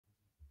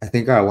I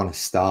think I want to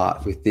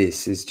start with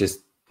this is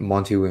just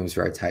Monty Williams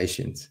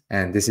rotations.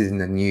 And this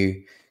isn't a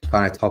new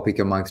kind of topic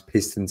amongst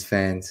Pistons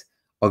fans.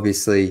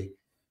 Obviously,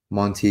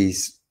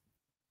 Monty's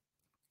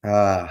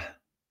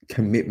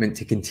commitment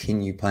to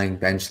continue playing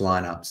bench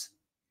lineups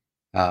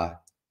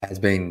has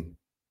been,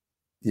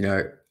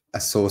 a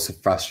source of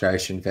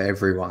frustration for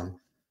everyone.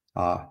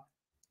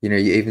 You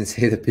even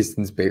see the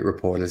Pistons beat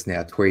reporters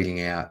now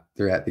tweeting out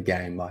throughout the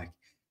game, like,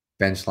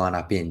 bench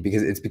lineup in,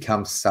 because it's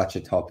become such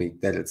a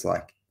topic that it's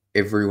like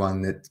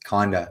everyone that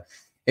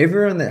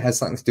has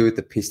something to do with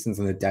the Pistons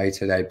on a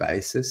day-to-day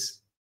basis,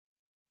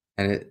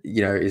 and it,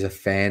 is a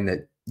fan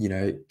that,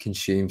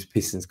 consumes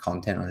Pistons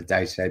content on a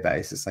day-to-day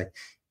basis. Like,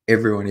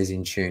 everyone is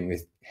in tune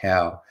with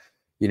how,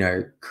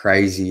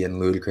 crazy and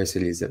ludicrous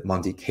it is that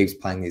Monty keeps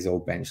playing these all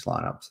bench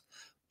lineups.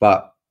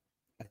 But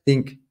I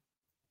think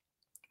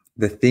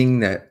the thing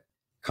that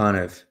kind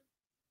of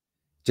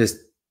just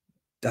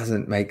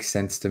doesn't make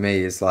sense to me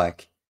is,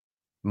 like,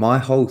 my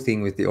whole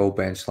thing with the all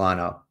bench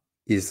lineup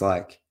is,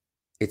 like,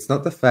 it's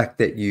not the fact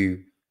that you're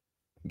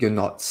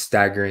not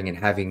staggering and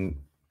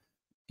having,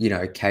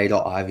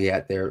 K.Ivy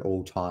out there at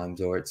all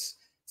times, or it's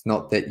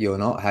not that you're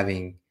not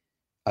having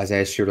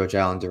Isaiah Stewart or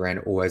Jalen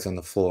Duren always on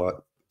the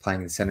floor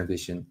playing the center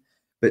position.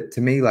 But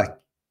to me, like,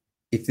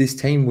 if this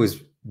team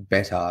was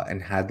better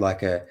and had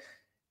like a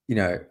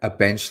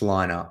bench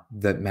lineup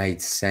that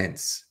made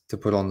sense to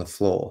put on the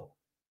floor,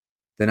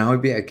 then I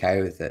would be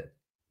okay with it.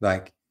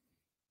 Like,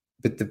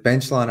 but the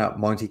bench lineup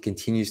Monty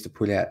continues to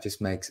put out just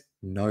makes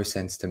no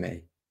sense to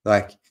me.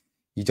 Like,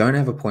 you don't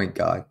have a point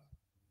guard.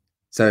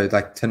 So,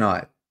 like,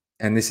 tonight,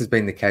 and this has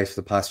been the case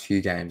for the past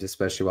few games,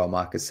 especially while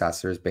Marcus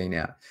Sasser has been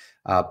out.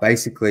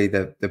 Basically,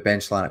 the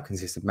bench lineup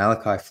consists of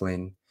Malachi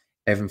Flynn,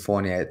 Evan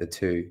Fournier at the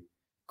 2,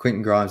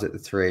 Quentin Grimes at the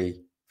 3,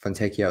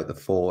 Fontecchio at the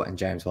 4, and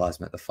James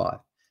Wiseman at the 5.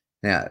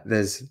 Now,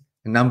 there's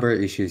a number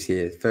of issues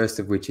here. First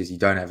of which is you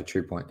don't have a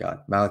true point guard.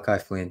 Malachi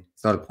Flynn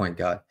is not a point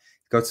guard.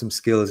 He's got some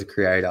skill as a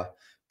creator,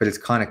 but it's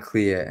kind of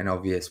clear and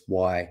obvious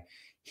why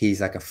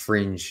he's like a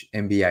fringe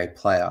NBA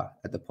player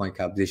at the point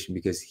guard position,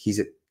 because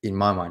in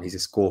my mind, he's a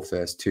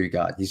score-first 2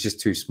 guard. He's just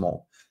too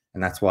small.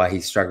 And that's why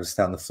he struggles to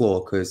stay on the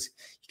floor, because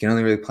you can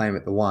only really play him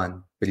at the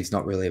 1, but he's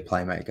not really a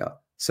playmaker.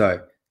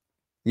 So,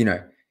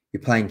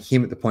 you're playing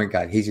him at the point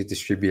guard. He's a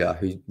distributor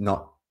who's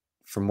not,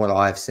 from what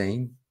I've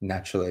seen,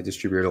 naturally a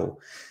distributor at all.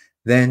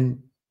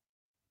 Then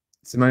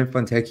Simone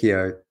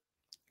Fontecchio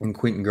and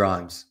Quentin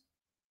Grimes,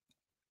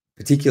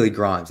 particularly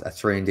Grimes, are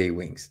 3-and-D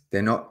wings.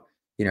 They're not,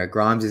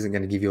 Grimes isn't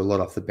going to give you a lot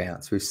off the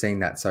bounce. We've seen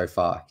that so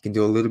far. He can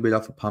do a little bit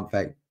off a pump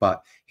fake,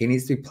 but he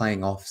needs to be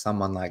playing off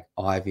someone like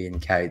Ivy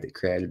and Cade that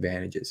create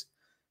advantages.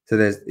 So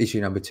there's issue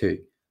number 2.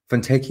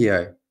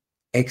 Fontecchio,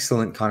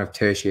 excellent kind of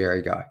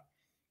tertiary guy.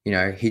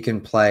 He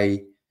can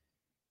play,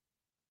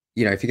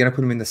 if you're going to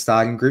put him in the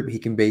starting group, he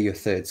can be your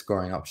third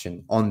scoring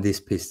option on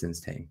this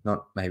Pistons team,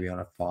 not maybe on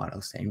a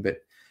finals team, but,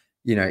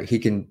 he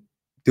can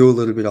do a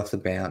little bit off the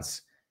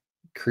bounce,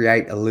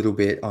 create a little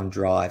bit on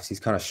drives.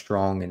 He's kind of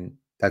strong, and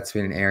that's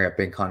been an area I've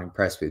been kind of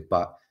impressed with.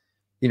 But,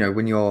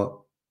 when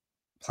you're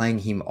playing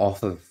him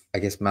off of, I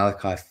guess,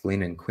 Malachi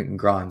Flynn and Quentin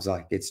Grimes,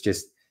 like, it's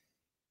just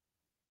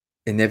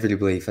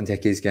inevitably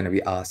Fontecchio is going to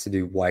be asked to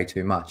do way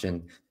too much.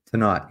 And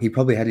tonight, he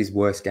probably had his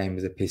worst game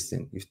as a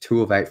Piston. He was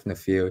 2 of 8 from the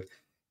field,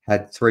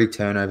 had 3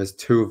 turnovers,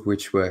 2 of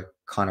which were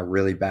kind of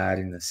really bad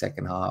in the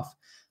second half.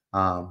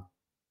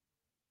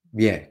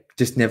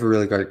 Just never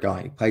really got it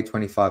going. He played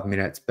 25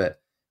 minutes, but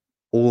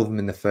all of them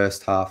in the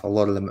first half, a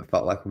lot of them, it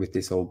felt like, with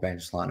this all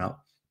bench lineup.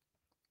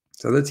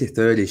 So that's your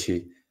third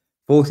issue.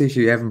 Fourth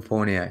issue, Evan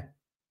Fournier.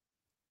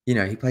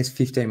 He plays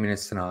 15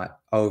 minutes tonight,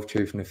 0 of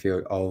 2 from the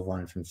field, 0 of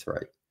 1 from 3.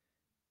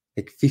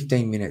 Like,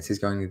 15 minutes is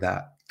going to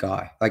that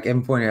guy. Like,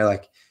 Evan Fournier,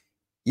 like,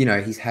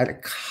 he's had a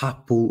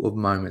couple of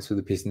moments with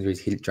the Pistons where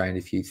he's drained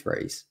a few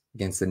threes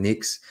against the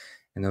Knicks,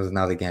 and there was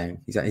another game.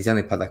 He's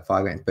only played like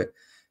 5 games, but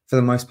for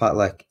the most part,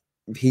 like,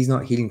 if he's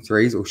not hitting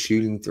threes or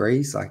shooting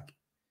threes, like,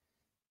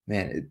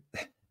 man,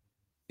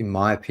 in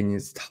my opinion,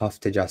 it's tough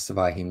to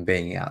justify him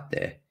being out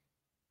there,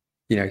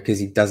 because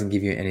he doesn't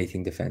give you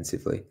anything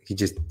defensively. He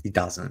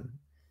doesn't,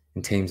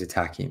 and teams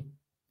attack him.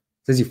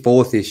 So that's your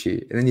fourth issue.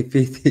 And then your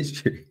fifth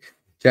issue,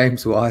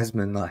 James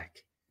Wiseman,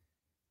 like,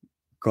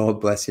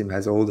 God bless him,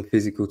 has all the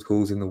physical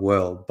tools in the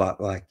world,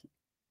 but, like,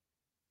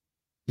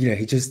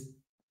 he just,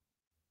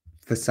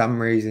 for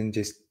some reason,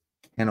 just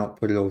cannot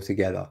put it all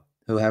together.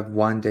 He'll have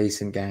one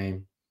decent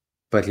game,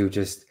 but he'll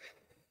just,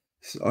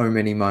 so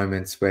many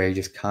moments where he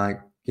just can't,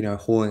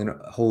 haul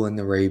in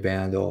the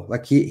rebound, or,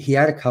 like, he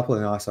had a couple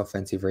of nice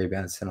offensive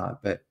rebounds tonight,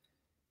 but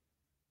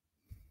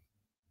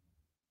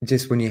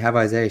just when you have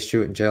Isaiah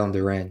Stewart and Jalen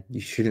Duren, you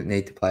shouldn't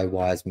need to play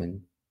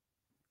Wiseman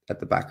at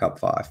the backup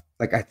 5.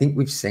 Like, I think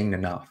we've seen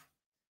enough.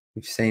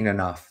 We've seen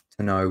enough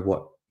to know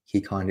what he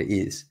kind of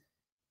is.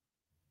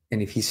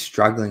 And if he's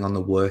struggling on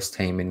the worst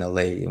team in the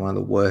league, one of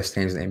the worst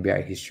teams in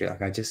NBA history,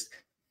 like, I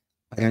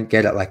don't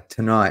get it. Like,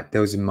 tonight,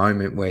 there was a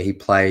moment where he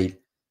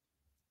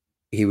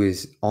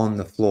was on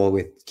the floor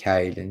with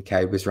Cade, and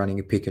Cade was running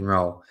a pick and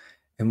roll.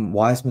 And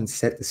Wiseman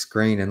set the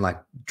screen and like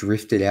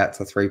drifted out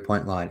to the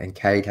 3-point line, and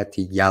Cade had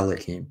to yell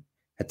at him,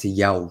 had to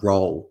yell,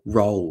 roll,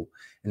 roll.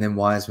 And then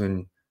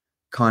Wiseman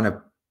kind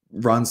of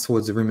runs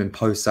towards the rim and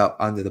posts up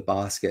under the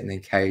basket, and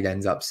then Cade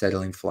ends up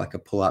settling for like a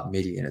pull-up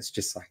midi. And it's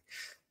just like,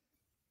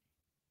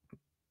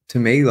 to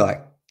me,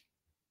 like,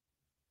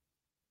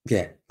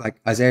 yeah,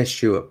 like Isaiah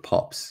Stewart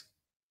pops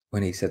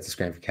when he sets the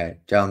screen for Cade.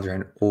 Jalen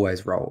Duren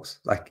always rolls.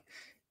 Like,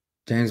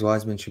 James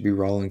Wiseman should be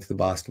rolling to the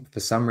basket. For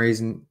some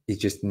reason, he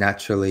just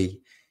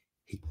naturally,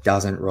 he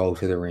doesn't roll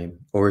to the rim.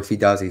 Or if he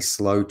does, he's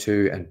slow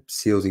to and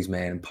seals his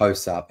man and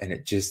posts up, and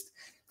it just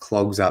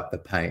clogs up the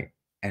paint.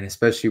 And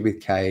especially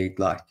with Cade,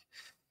 like,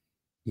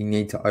 you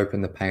need to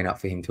open the paint up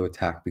for him to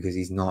attack, because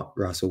he's not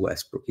Russell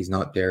Westbrook. He's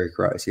not Derrick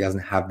Rose. He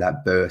doesn't have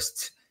that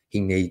burst. He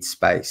needs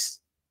space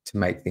to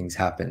make things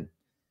happen.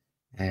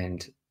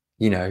 And,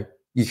 you know,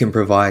 you can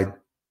provide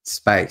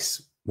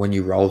space when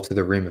you roll to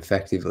the rim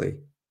effectively,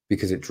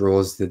 because it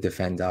draws the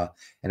defender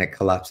and it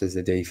collapses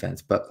the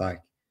defense. But like,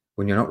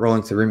 when you're not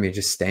rolling to the rim, you're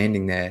just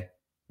standing there.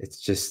 It's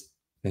just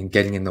and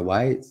getting in the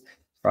way. It's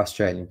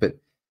frustrating. But,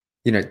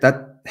 you know,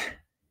 that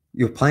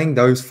you're playing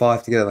those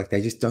five together, like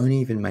they just don't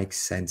even make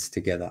sense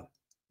together.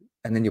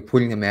 And then you're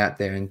putting them out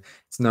there, and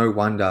it's no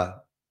wonder,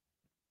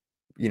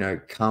 you know,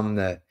 come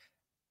the,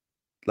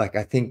 like,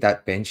 I think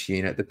that bench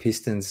unit, the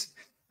Pistons,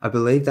 I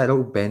believe that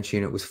old bench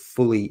unit was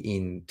fully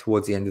in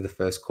towards the end of the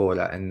first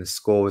quarter, and the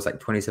score was like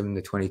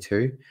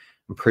 27-22.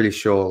 I'm pretty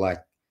sure like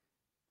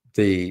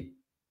the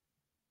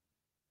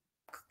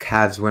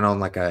Cavs went on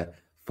like a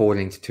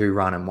 14-2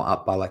 run and were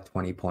up by like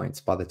 20 points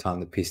by the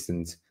time the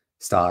Pistons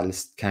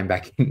came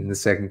back in the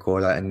second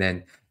quarter, and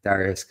then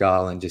Darius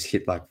Garland just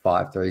hit like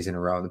 5 threes in a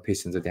row, and the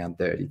Pistons are down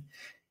 30.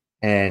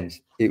 And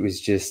it was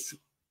just,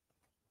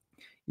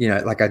 you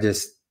know, like,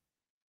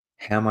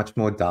 how much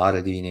more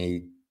data do you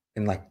need?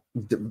 And like,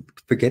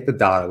 forget the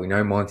data. We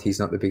know Monty's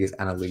not the biggest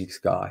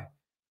analytics guy,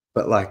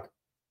 but like,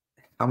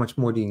 how much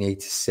more do you need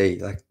to see?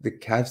 Like, the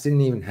Cavs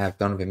didn't even have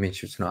Donovan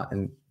Mitchell tonight,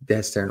 and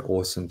they're an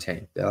awesome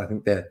team. I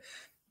think they're,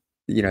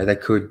 you know, they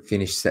could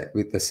finish set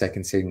with the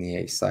second seed in the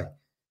East. Like,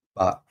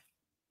 but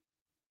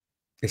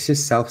it's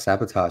just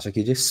self-sabotage. Like,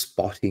 you're just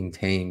spotting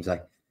teams.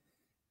 Like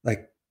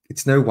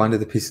it's no wonder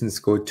the Pistons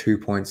scored 2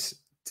 points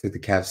to the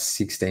Cavs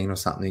 16 or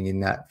something in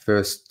that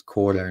first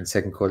quarter and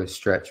second quarter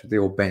stretch with the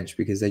all bench,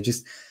 because they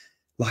just,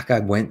 like I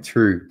went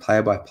through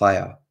player by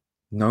player,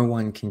 no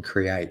one can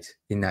create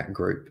in that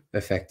group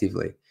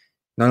effectively.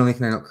 Not only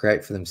can they not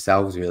create for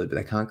themselves really, but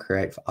they can't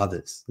create for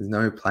others. There's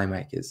no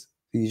playmakers.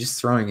 You're just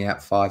throwing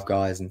out five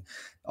guys, and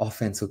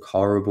offense looked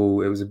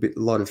horrible. It was a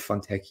lot of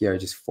Fontecchio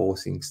just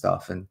forcing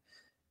stuff, and it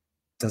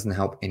doesn't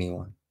help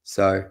anyone.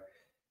 So,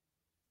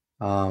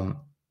 and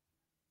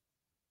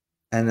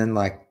then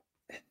like,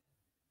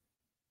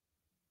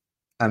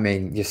 I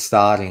mean, you're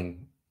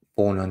starting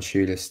 4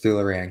 non-shooters still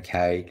around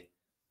Cade,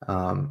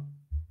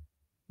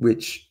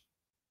 which,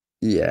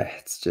 yeah,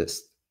 it's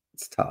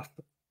tough.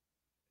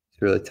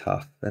 It's really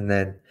tough. And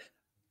then,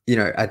 you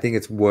know, I think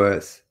it's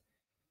worth,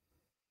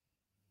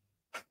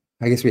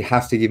 I guess we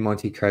have to give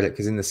Monty credit,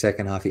 because in the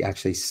second half, he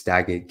actually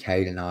staggered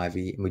Cade and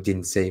Ivy, and we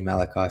didn't see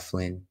Malachi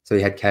Flynn. So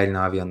he had Cade and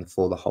Ivy on the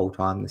floor the whole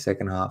time in the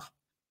second half.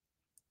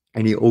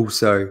 And he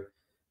also,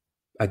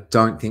 I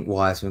don't think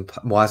Wiseman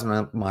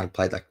might have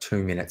played like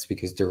 2 minutes,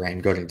 because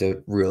Durant got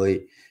into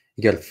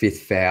he got a 5th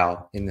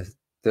foul in the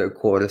third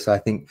quarter. So I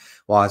think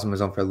Wiseman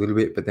was on for a little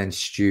bit, but then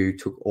Stu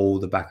took all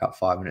the backup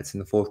 5 minutes in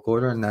the fourth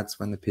quarter, and that's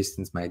when the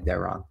Pistons made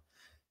their run.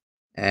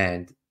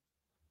 And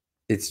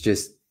it's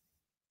just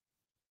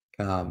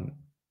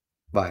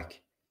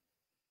like,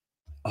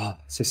 oh,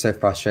 it's just so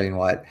frustrating.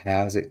 Like,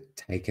 how has it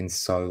taken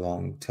so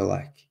long to,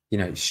 like, you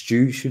know,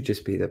 Stu should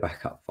just be the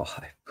backup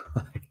 5.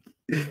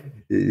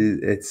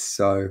 It's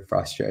so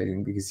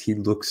frustrating, because he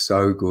looks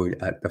so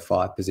good at the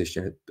 5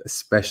 position,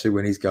 especially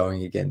when he's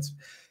going against,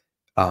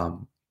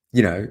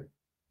 you know,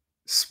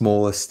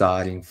 smaller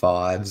starting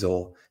 5s,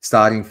 or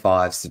starting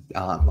 5s that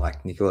aren't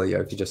like Nikola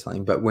Jokic or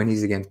something. But when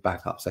he's against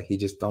backups, like, he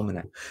just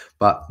dominates.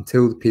 But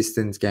until the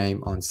Pistons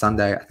game on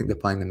Sunday, I think they're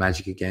playing the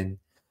Magic again.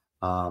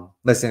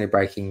 Unless any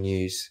breaking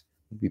news,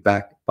 we'll be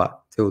back.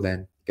 But till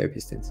then, go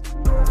Pistons.